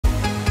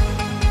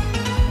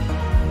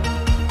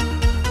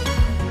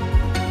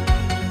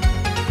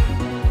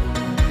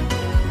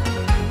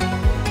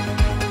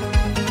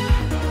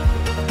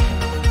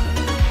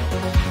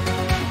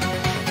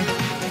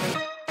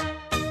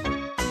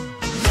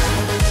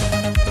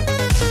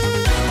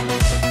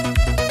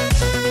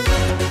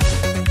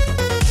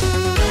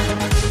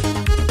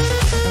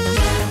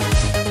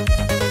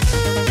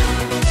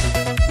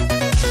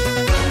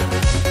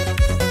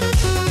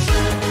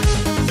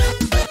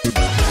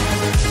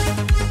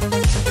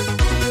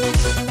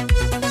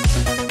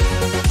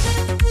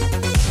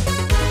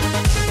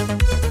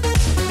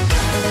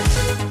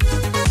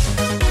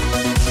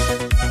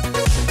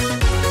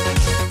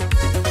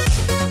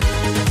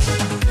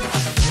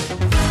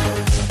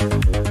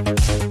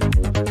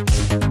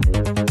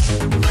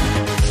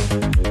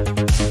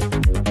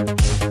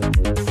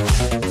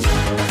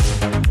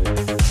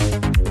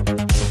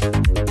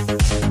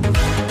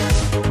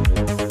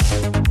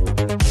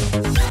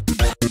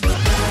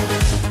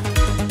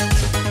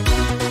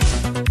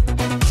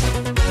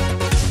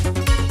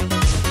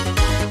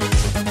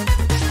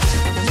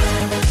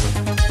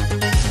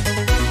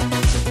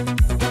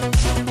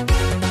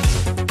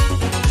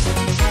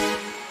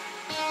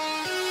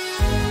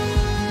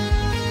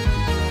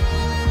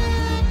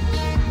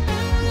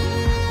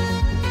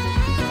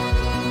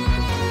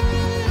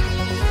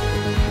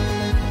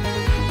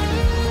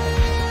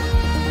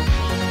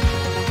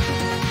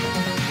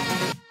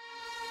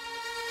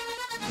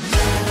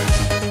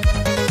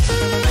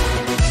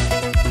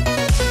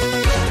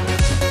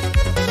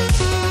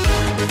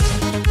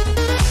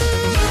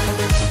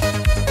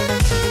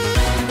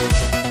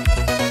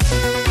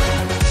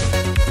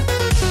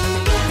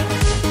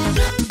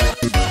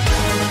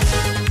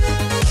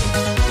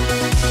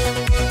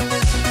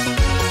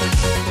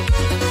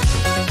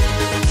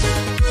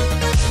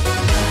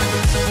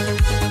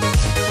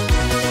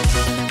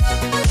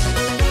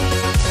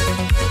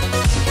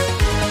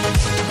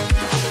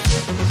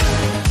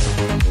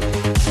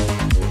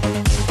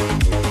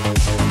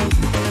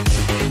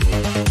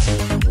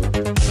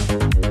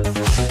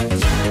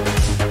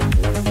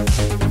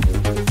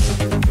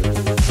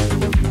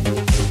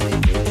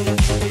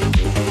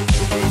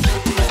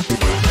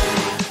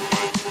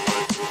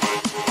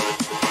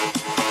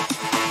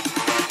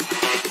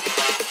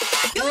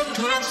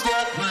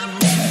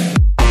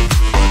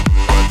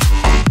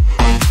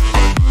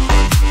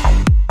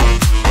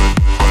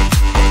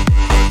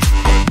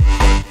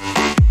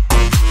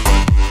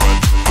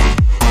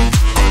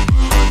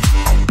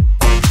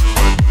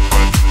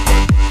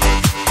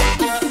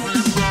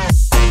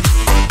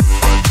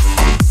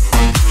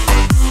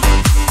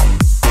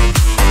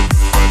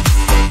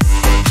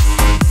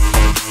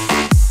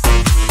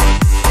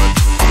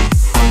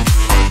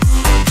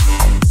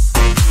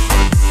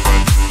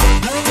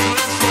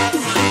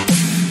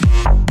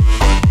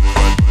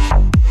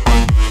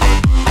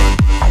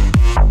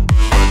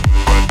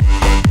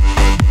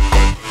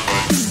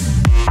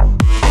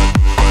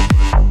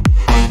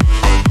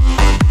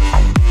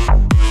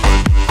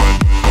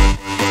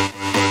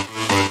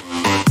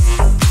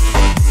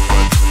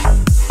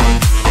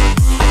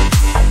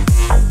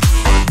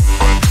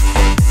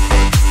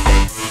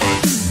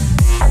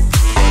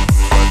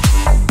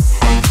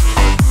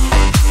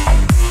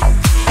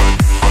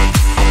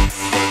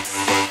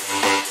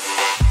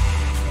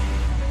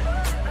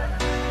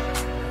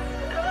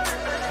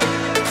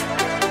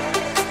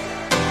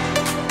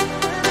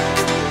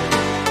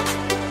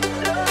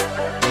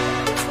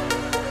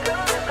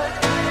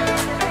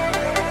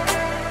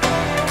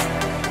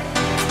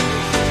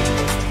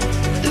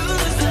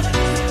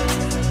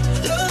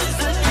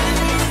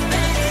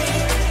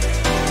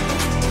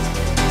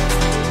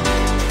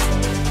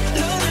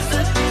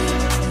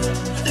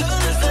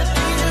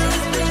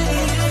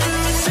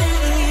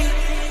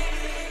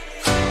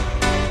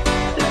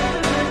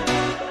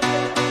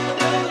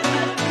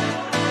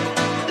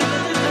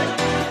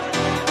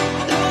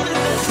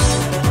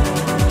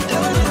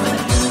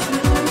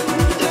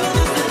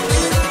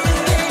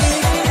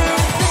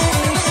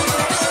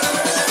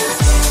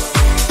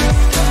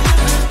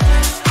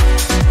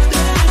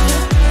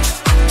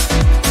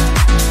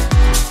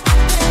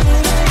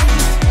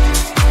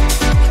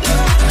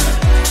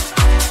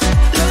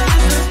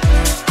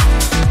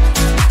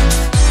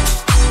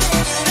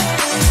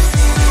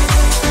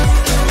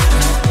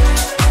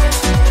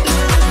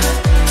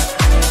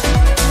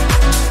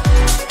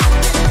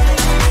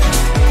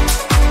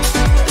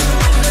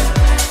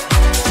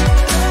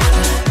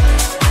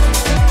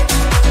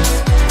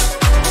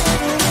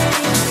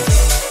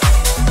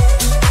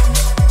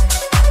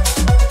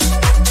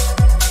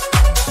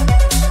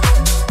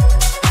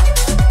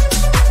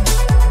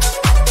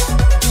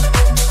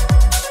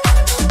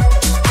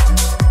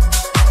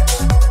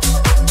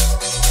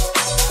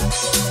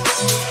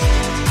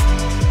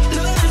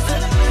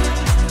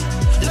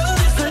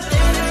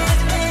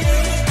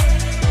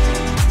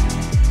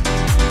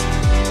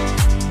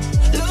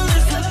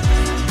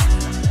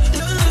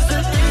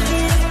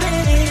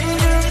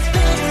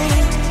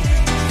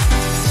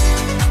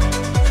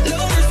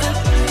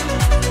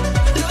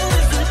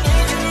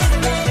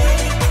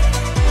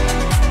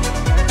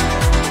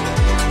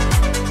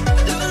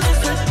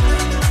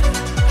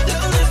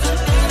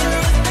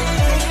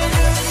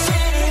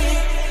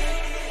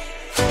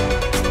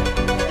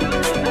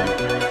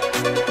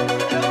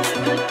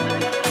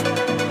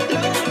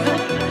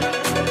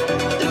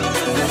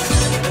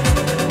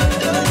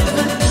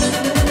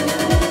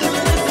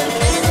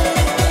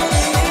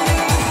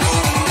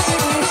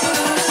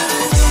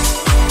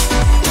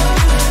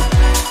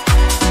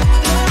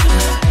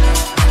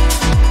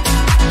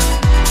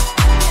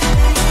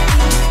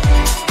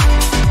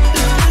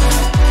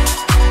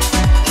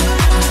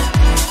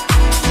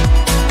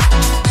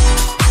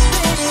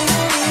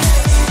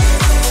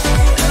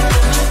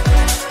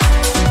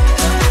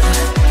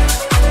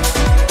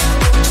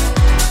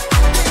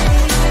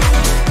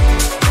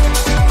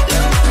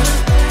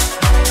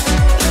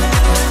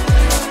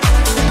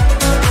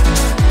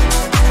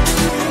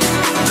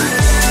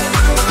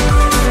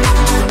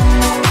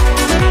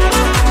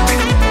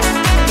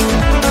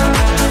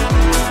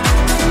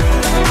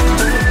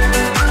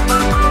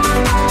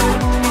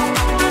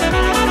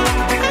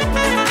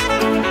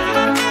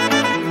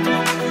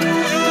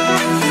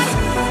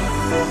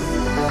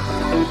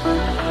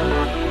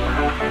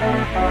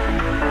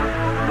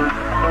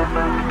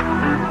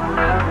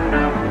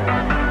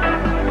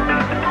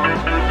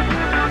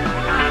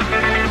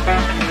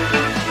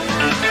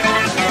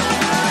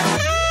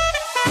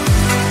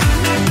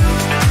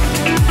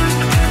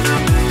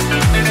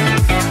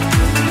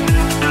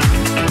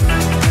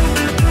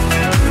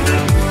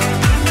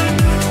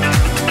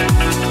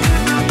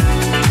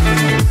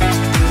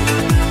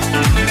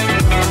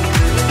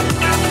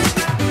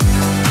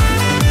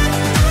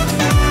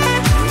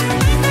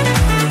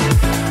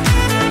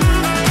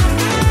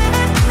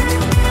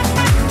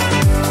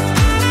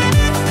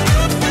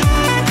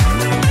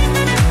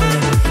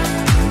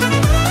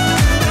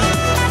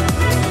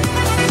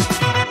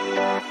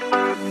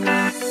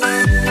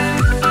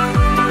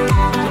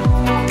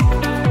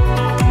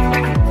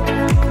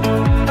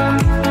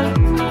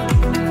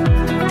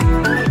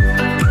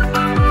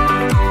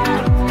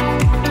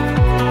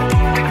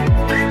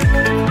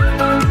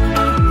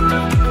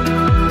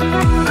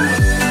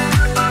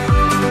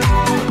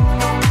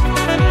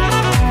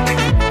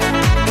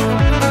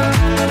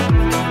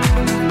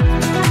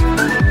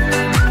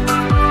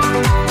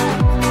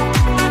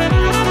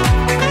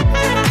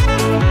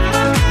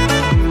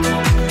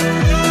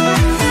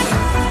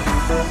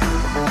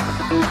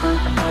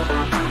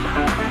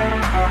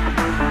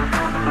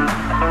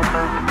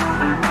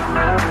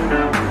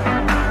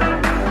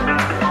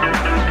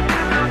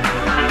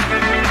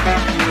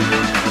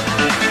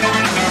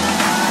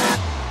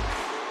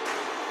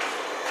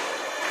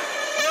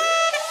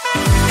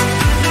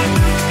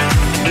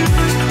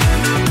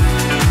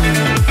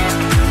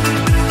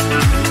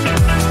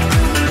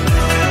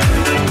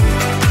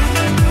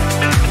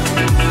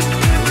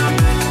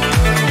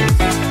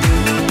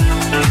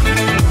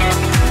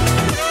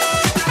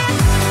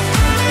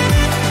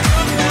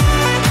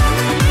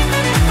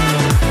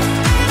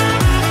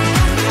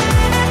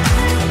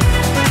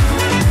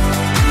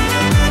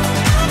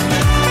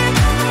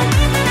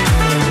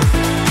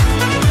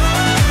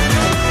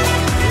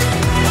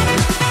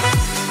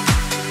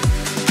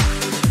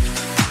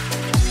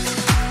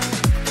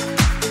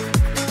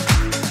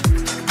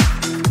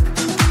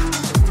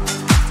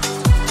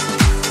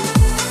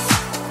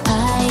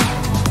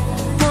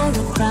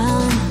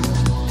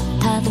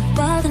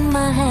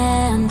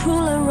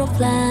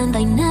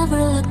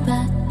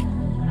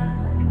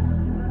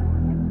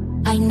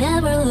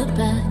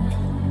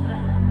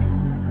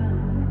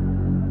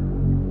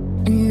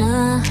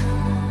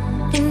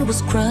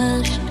was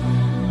crushed.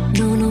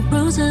 No, no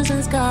bruises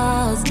and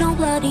scars, no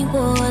bloody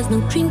wars, no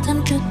dream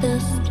turned to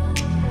dust.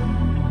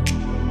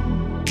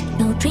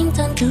 No dream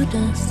turned to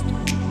dust.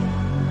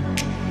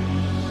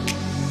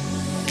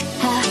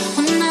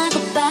 When I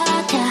go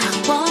back, I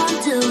want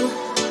to,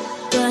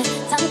 but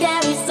time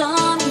carries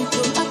on, we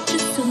grew up too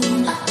soon.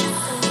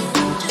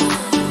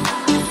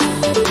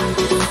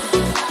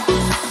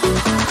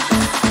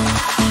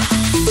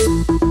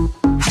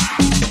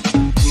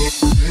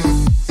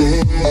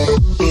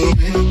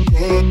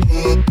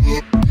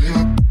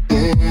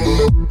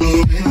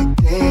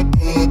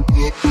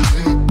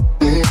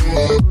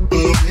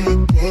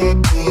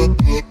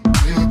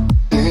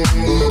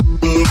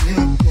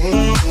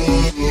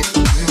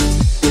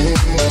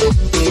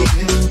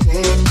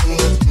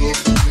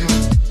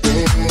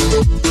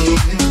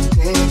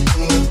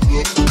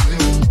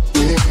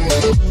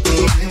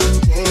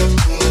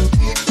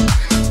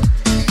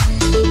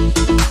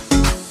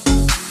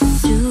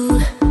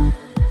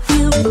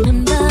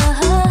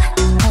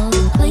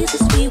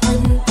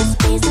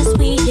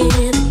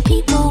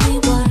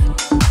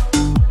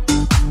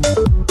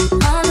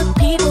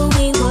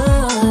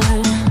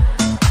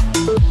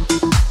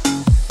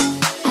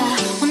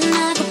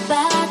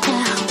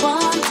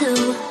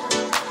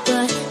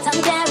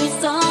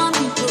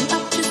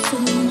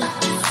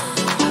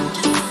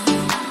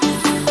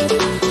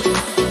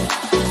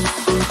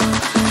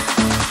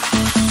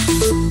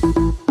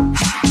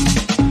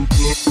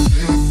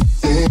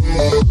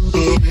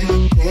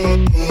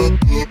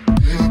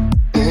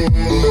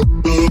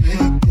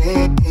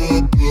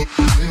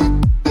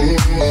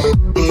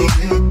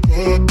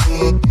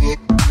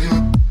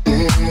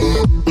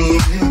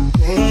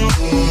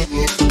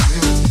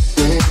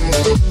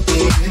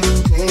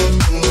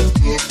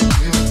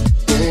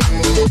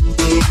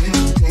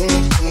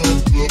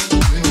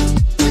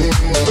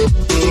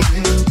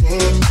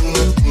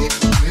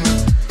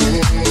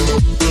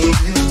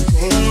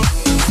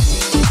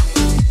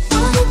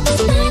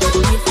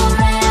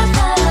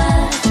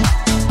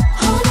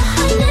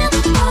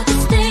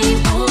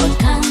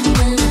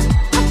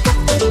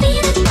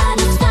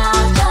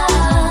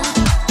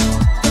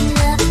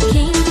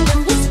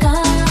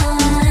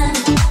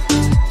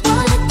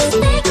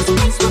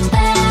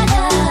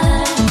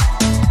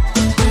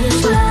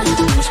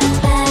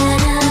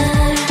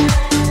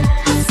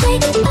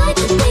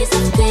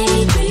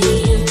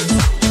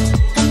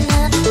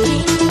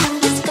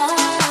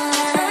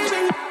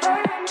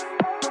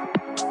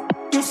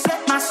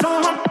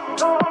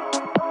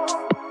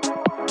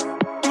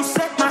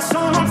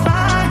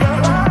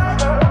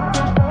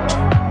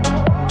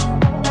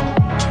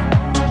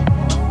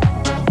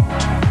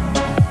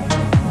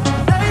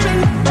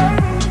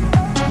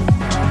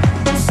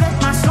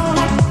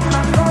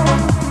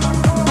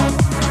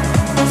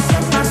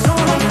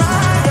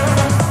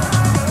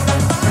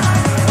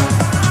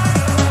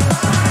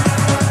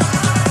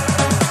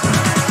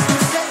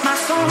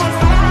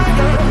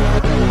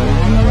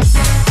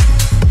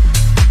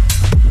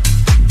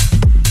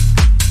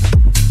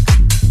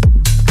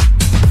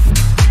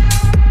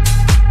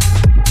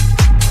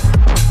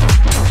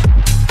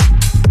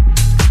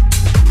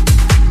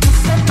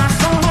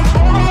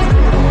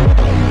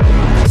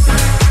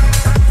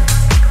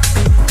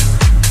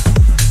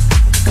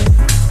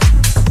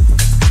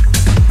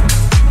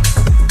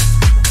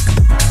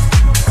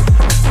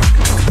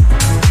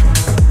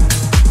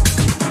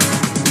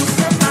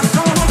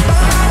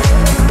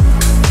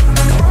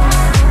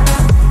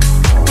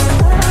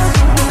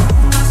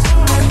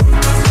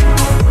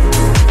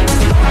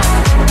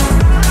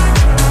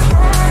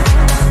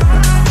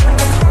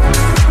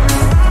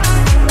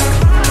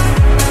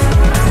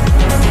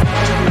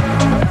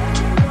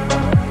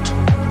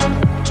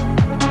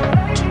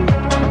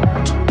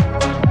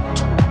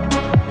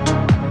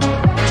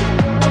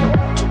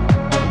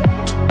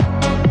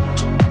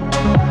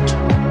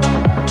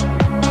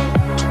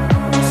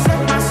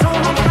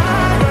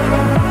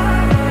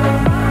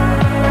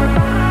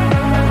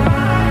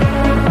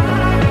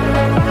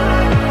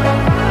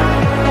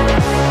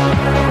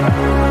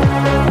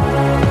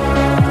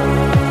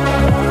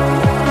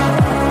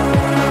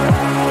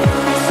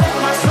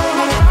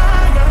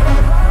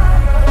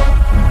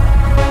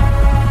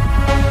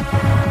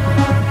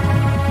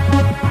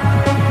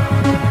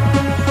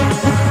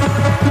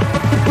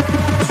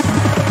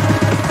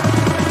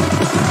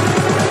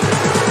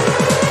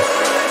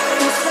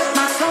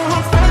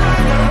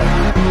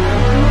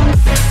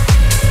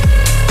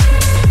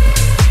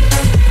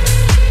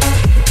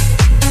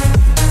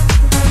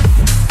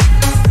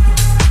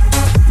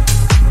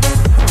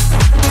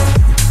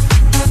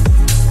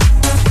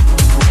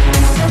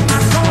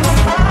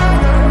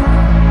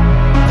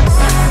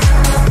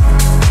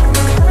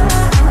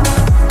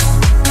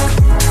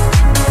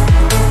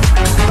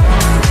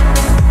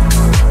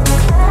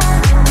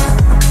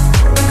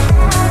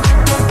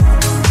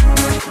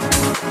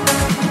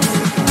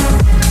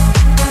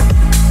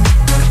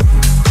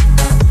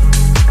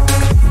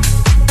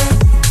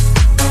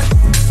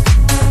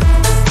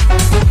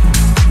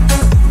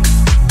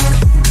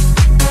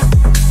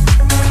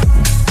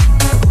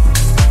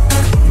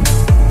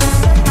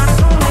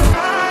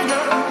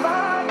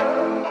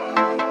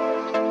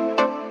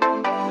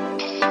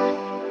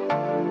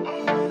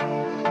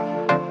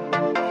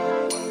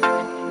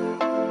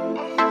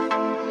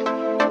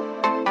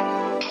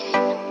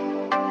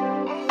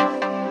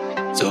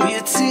 So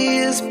your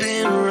tears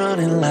been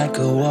running like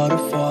a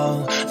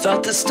waterfall.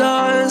 Thought the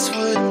stars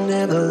would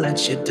never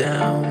let you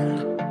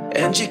down,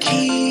 and you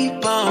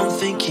keep on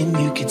thinking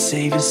you could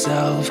save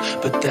yourself.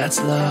 But that's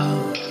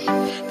love,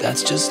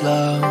 that's just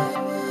love.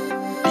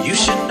 You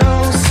should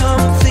know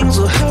some things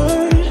will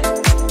hurt,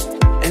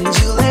 and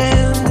you'll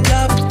end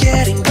up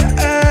getting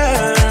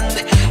burned.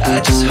 I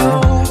just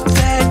hope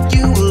that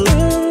you will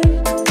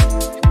learn.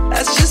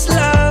 That's just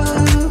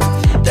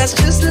love, that's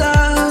just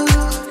love.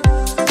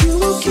 You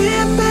will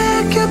get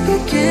back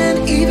up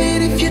again,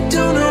 even if you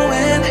don't know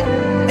when.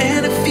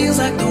 And it feels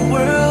like the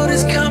world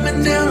is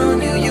coming down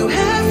on you. You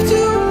have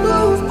to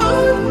move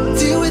on,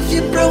 deal with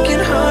your broken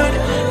heart.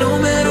 No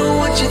matter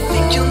what you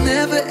think, you'll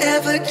never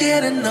ever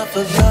get enough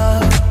of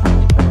love.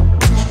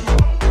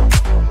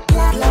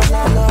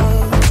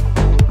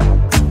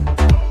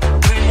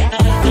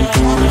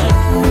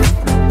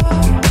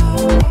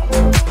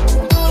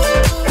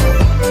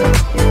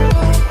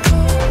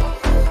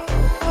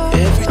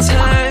 Every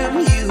time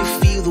you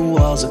feel the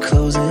walls are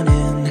closing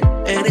in,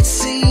 and it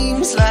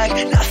seems like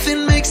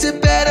nothing makes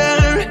it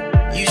better,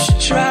 you should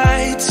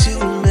try to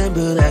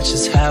remember that's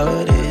just how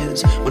it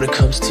is when it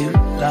comes to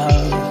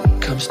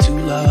love, comes to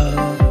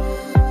love.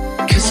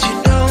 Cause you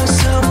know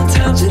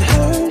sometimes it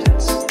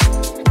hurts,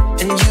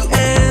 and you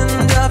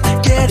end up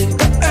getting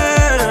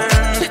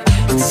burned.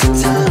 But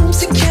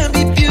sometimes it can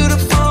be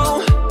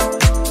beautiful.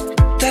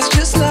 That's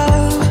just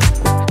love,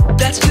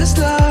 that's just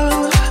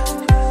love.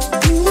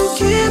 You will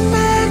get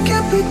back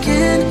up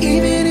again,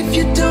 even if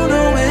you don't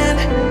know when.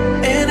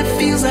 And it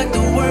feels like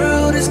the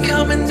world is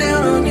coming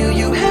down on you.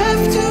 You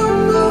have to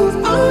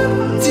move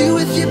on, deal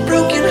with your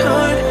broken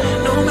heart.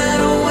 No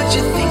matter what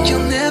you think,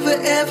 you'll never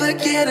ever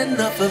get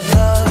enough of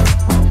love.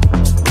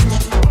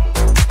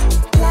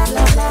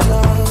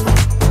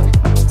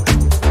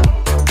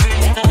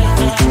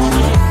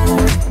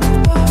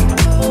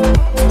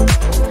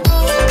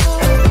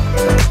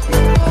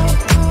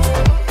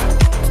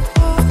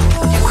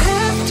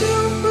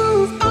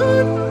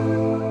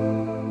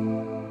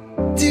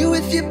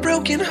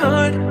 Broken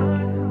heart.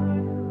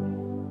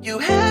 You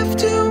have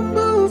to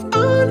move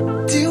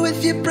on, deal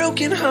with your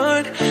broken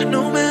heart.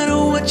 No matter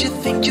what you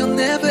think, you'll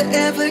never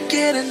ever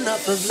get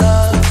enough of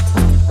love.